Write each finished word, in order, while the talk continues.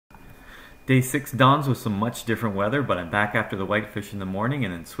Day 6 dawns with some much different weather, but I'm back after the whitefish in the morning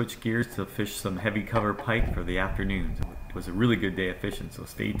and then switch gears to fish some heavy cover pike for the afternoon. It was a really good day of fishing, so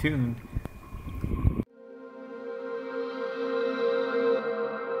stay tuned.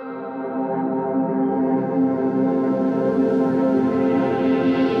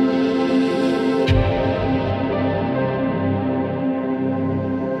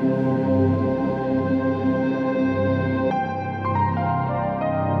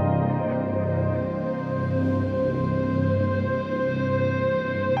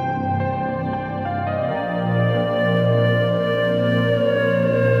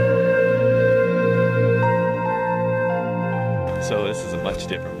 So this is a much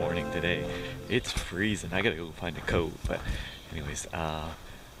different morning today. It's freezing. I gotta go find a coat. But anyways, I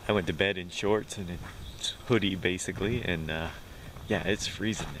went to bed in shorts and a hoodie basically, and yeah, it's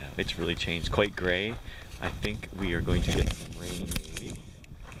freezing now. It's really changed. Quite gray. I think we are going to get some rain maybe.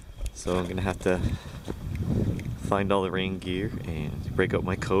 So I'm gonna have to find all the rain gear and break out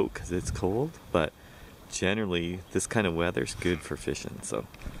my coat because it's cold. But generally, this kind of weather's good for fishing. So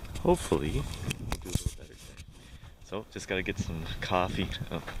hopefully we'll do a little better today. So just gotta get some coffee.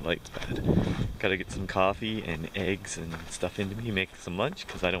 Oh, light's bad. Gotta get some coffee and eggs and stuff into me, make some lunch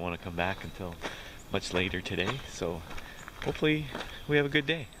because I don't want to come back until much later today. So hopefully we have a good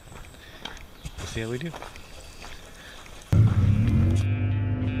day. We'll see how we do.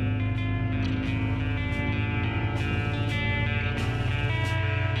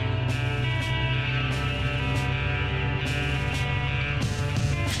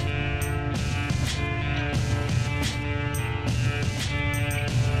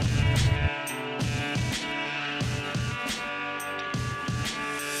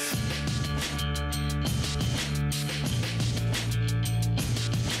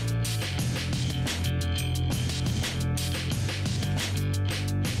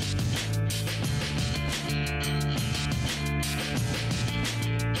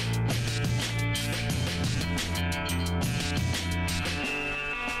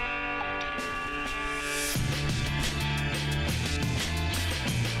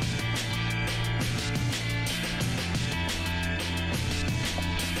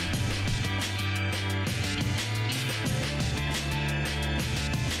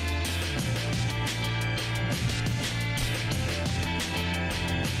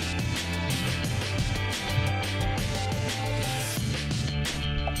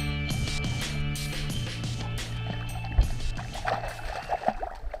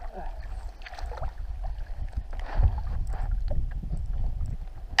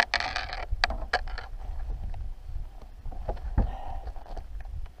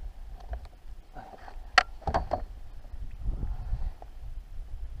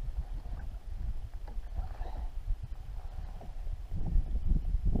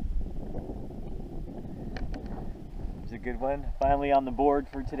 A good one, finally on the board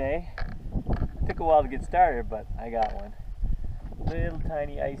for today. Took a while to get started, but I got one. Little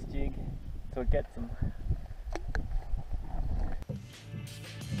tiny ice jig, so it gets them.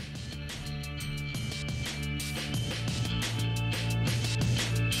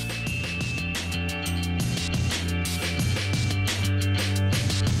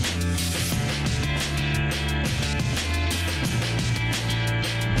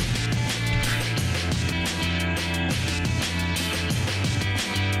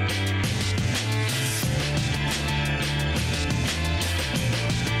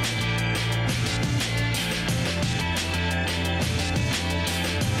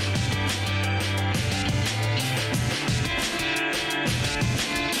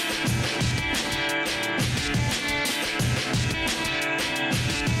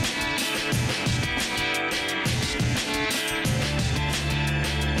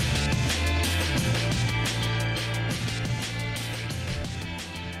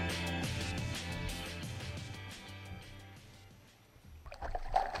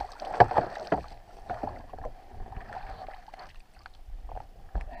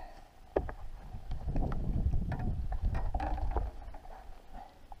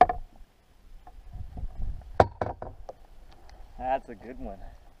 That's a good one.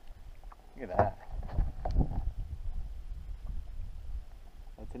 Look at that.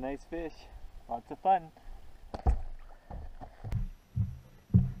 That's a nice fish. Lots of fun.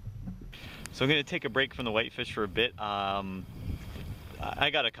 So I'm going to take a break from the whitefish for a bit. I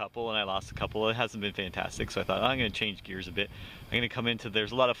got a couple and I lost a couple. It hasn't been fantastic, so I thought I'm going to change gears a bit. I'm going to come into,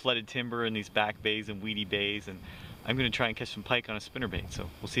 there's a lot of flooded timber in these back bays and weedy bays, and I'm going to try and catch some pike on a spinnerbait, so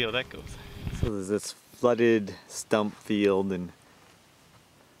we'll see how that goes. So there's this flooded stump field, and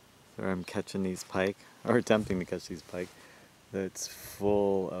where I'm catching these pike, or attempting to catch these pike. that's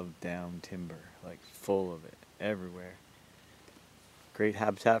full of down timber, like full of it everywhere. Great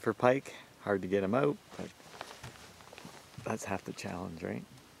habitat for pike, hard to get them out, but that's half the challenge, right?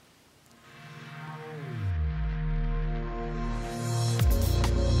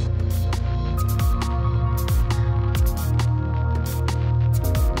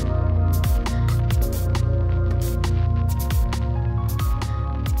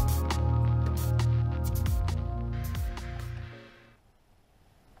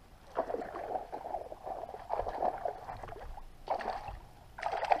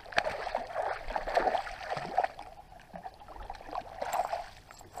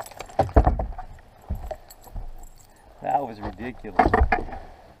 That was ridiculous.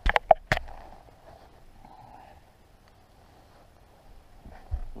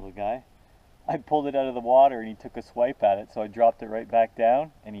 Little guy. I pulled it out of the water and he took a swipe at it, so I dropped it right back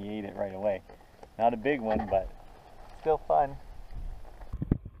down and he ate it right away. Not a big one, but still fun.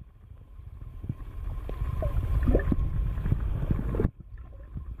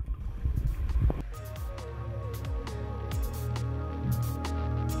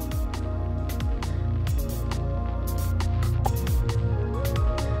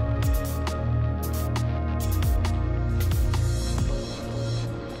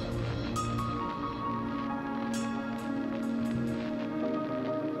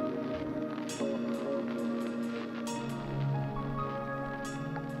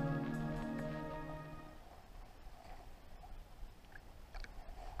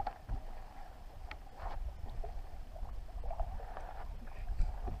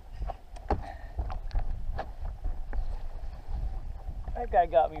 That guy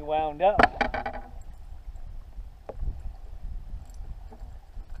got me wound up.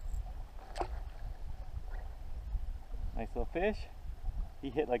 Nice little fish.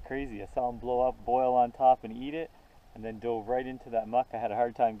 He hit like crazy. I saw him blow up, boil on top and eat it, and then dove right into that muck. I had a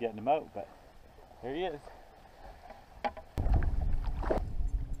hard time getting him out, but there he is.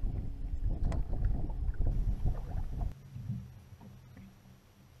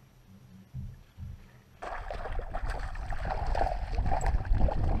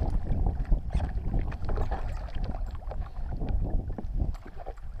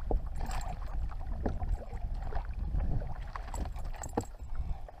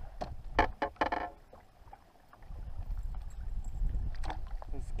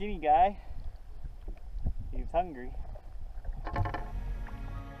 Skinny guy. He was hungry.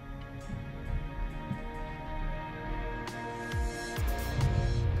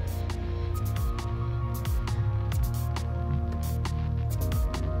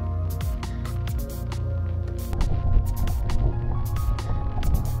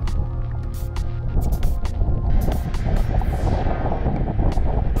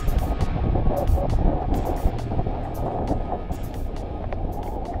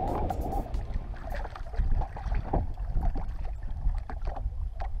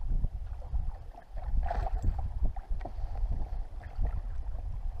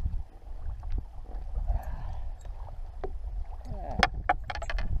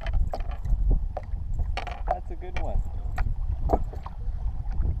 Good one.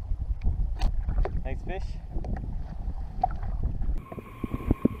 Nice fish.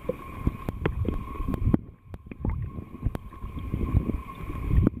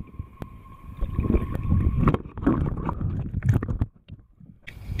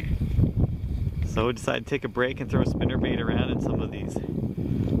 So we decided to take a break and throw a spinnerbait around in some of these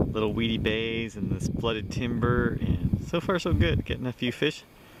little weedy bays and this flooded timber, and so far so good. Getting a few fish.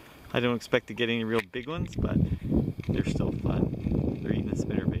 I don't expect to get any real big ones, but they're still fun. They're eating the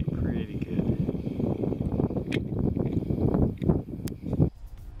spinnerbait pretty good.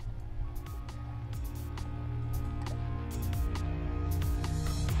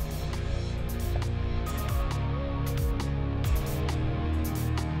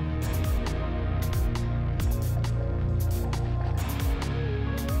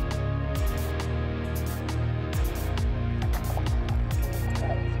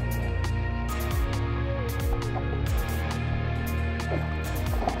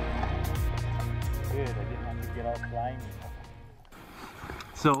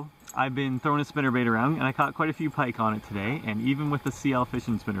 So I've been throwing a spinnerbait around and I caught quite a few pike on it today, and even with the CL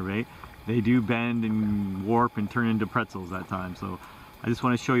fishing spinnerbait, they do bend and warp and turn into pretzels at times. So I just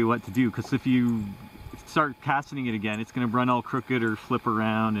want to show you what to do, because if you start casting it again, it's going to run all crooked or flip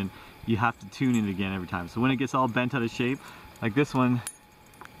around and you have to tune it again every time. So when it gets all bent out of shape, like this one,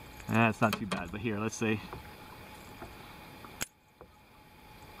 it's not too bad, but here, let's say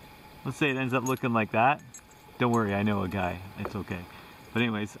it ends up looking like that. Don't worry, I know a guy, it's okay. But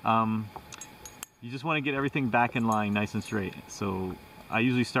anyways, you just want to get everything back in line nice and straight. So I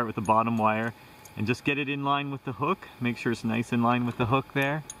usually start with the bottom wire and just get it in line with the hook. Make sure it's nice in line with the hook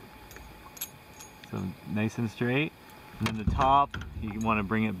there. So nice and straight. And then the top, you want to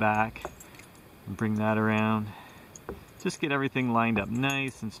bring it back and bring that around. Just get everything lined up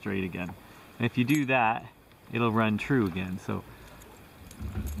nice and straight again. And if you do that, it'll run true again. So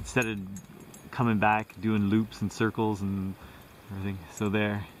instead of coming back doing loops and circles and everything, so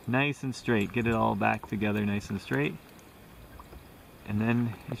there, nice and straight. Get it all back together nice and straight. And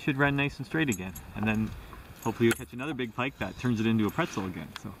then it should run nice and straight again. And then hopefully you'll catch another big pike that turns it into a pretzel again.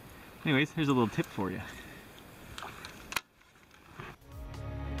 So anyways, here's a little tip for you.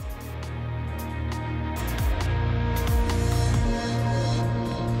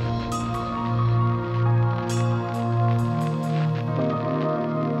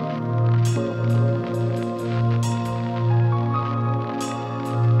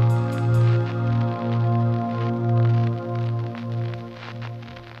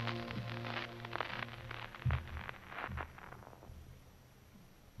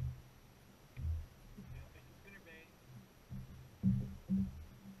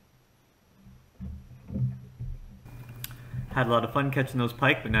 Had a lot of fun catching those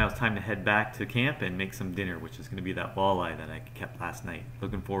pike, but now it's time to head back to camp and make some dinner, which is going to be that walleye that I kept last night.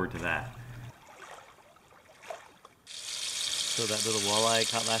 Looking forward to that. So that little walleye I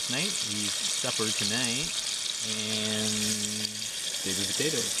caught last night, we supper tonight, and baby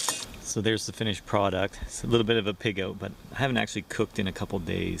potatoes. So there's the finished product. It's a little bit of a pig out, but I haven't actually cooked in a couple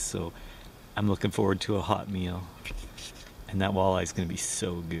days, so I'm looking forward to a hot meal. And that walleye is going to be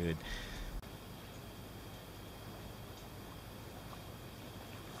so good.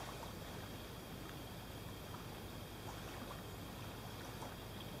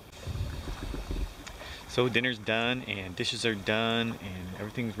 So dinner's done and dishes are done and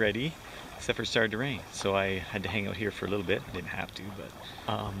everything's ready, except for it started to rain. So I had to hang out here for a little bit. I didn't have to, but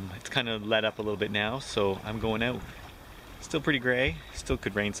it's kind of let up a little bit now, so I'm going out. Still pretty gray, still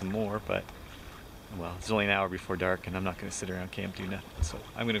could rain some more, but well, it's only an hour before dark and I'm not gonna sit around camp do nothing. So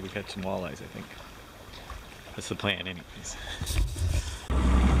I'm gonna go catch some walleyes, I think. That's the plan anyways.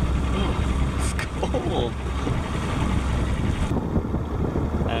 Oh, it's cold.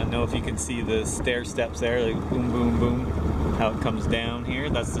 I don't know if you can see the stair steps there, like boom, boom, boom, how it comes down here.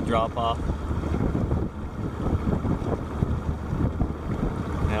 That's the drop off.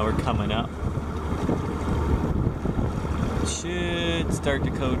 Now we're coming up. It should start to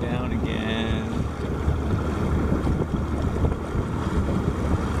go down again.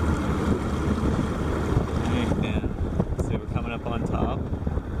 Right now. So we're coming up on top.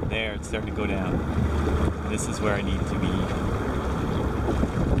 There, it's starting to go down. This is where I need to be.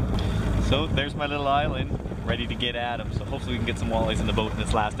 So there's my little island, ready to get at them. So hopefully we can get some walleyes in the boat in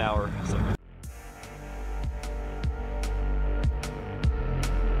this last hour.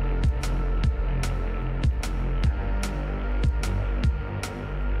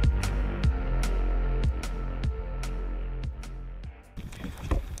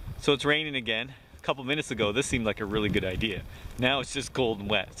 So it's raining again. A couple minutes ago, this seemed like a really good idea. Now it's just cold and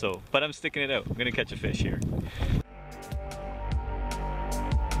wet. So, but I'm sticking it out. I'm gonna catch a fish here.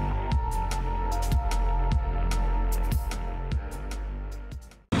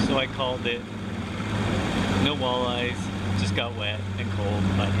 So I called it, no walleyes, just got wet and cold,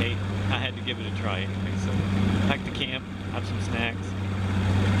 but hey, I had to give it a try anyway. So back to camp, have some snacks,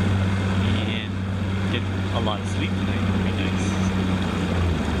 and get a lot of sleep tonight. It'll be nice.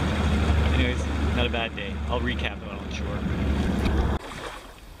 Anyways, not a bad day. I'll recap it on shore.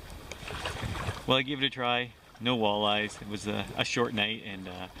 Well, I gave it a try, no walleyes. It was a short night and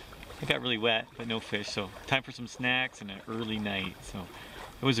it got really wet, but no fish. So time for some snacks and an early night. So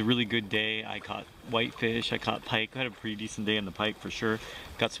it was a really good day. I caught whitefish, I caught pike. I had a pretty decent day on the pike for sure.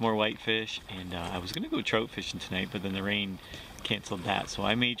 Got some more whitefish, and I was gonna go trout fishing tonight, but then the rain canceled that. So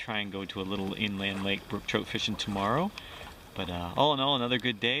I may try and go to a little inland lake brook trout fishing tomorrow. But all in all, another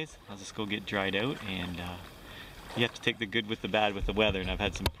good day. I'll just go get dried out, and you have to take the good with the bad with the weather, and I've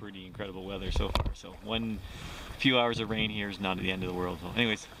had some pretty incredible weather so far. So one few hours of rain here is not at the end of the world. So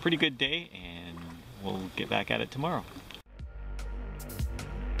anyways, pretty good day, and we'll get back at it tomorrow.